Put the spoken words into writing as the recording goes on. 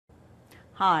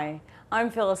Hi, I'm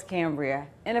Phyllis Cambria,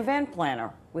 an event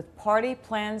planner with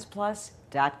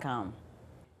PartyPlansPlus.com.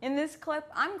 In this clip,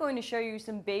 I'm going to show you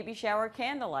some baby shower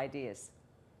candle ideas.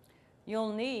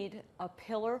 You'll need a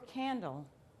pillar candle.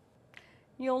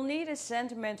 You'll need a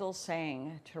sentimental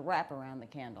saying to wrap around the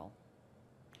candle.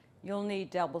 You'll need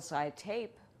double-sided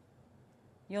tape.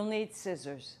 You'll need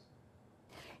scissors.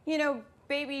 You know,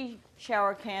 baby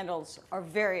shower candles are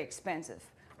very expensive,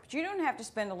 but you don't have to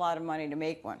spend a lot of money to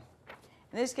make one.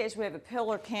 In this case, we have a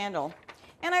pillar candle,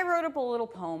 and I wrote up a little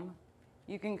poem.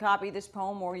 You can copy this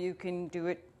poem or you can do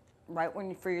it right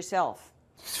for yourself.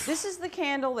 This is the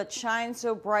candle that shines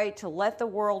so bright to let the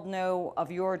world know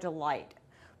of your delight.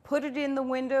 Put it in the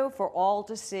window for all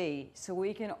to see so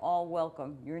we can all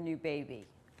welcome your new baby.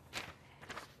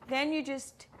 Then you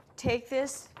just take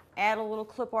this, add a little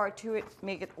clip art to it,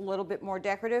 make it a little bit more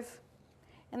decorative,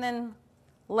 and then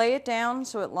lay it down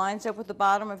so it lines up with the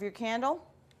bottom of your candle.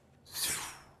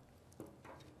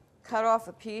 Cut off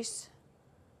a piece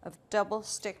of double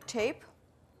stick tape,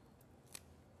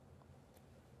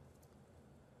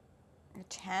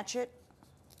 attach it,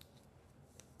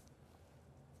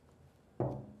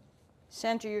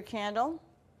 center your candle,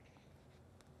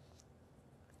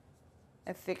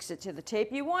 affix it to the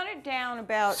tape. You want it down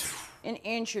about an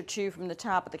inch or two from the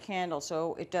top of the candle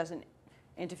so it doesn't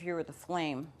interfere with the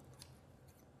flame.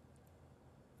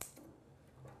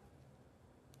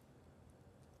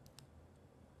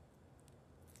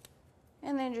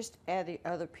 And then just add the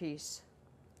other piece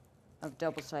of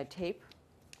double-sided tape.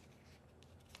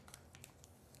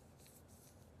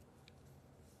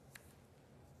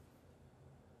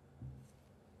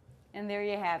 And there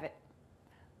you have it,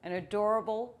 an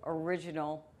adorable,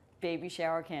 original baby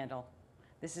shower candle.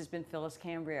 This has been Phyllis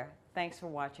Cambria. Thanks for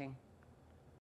watching.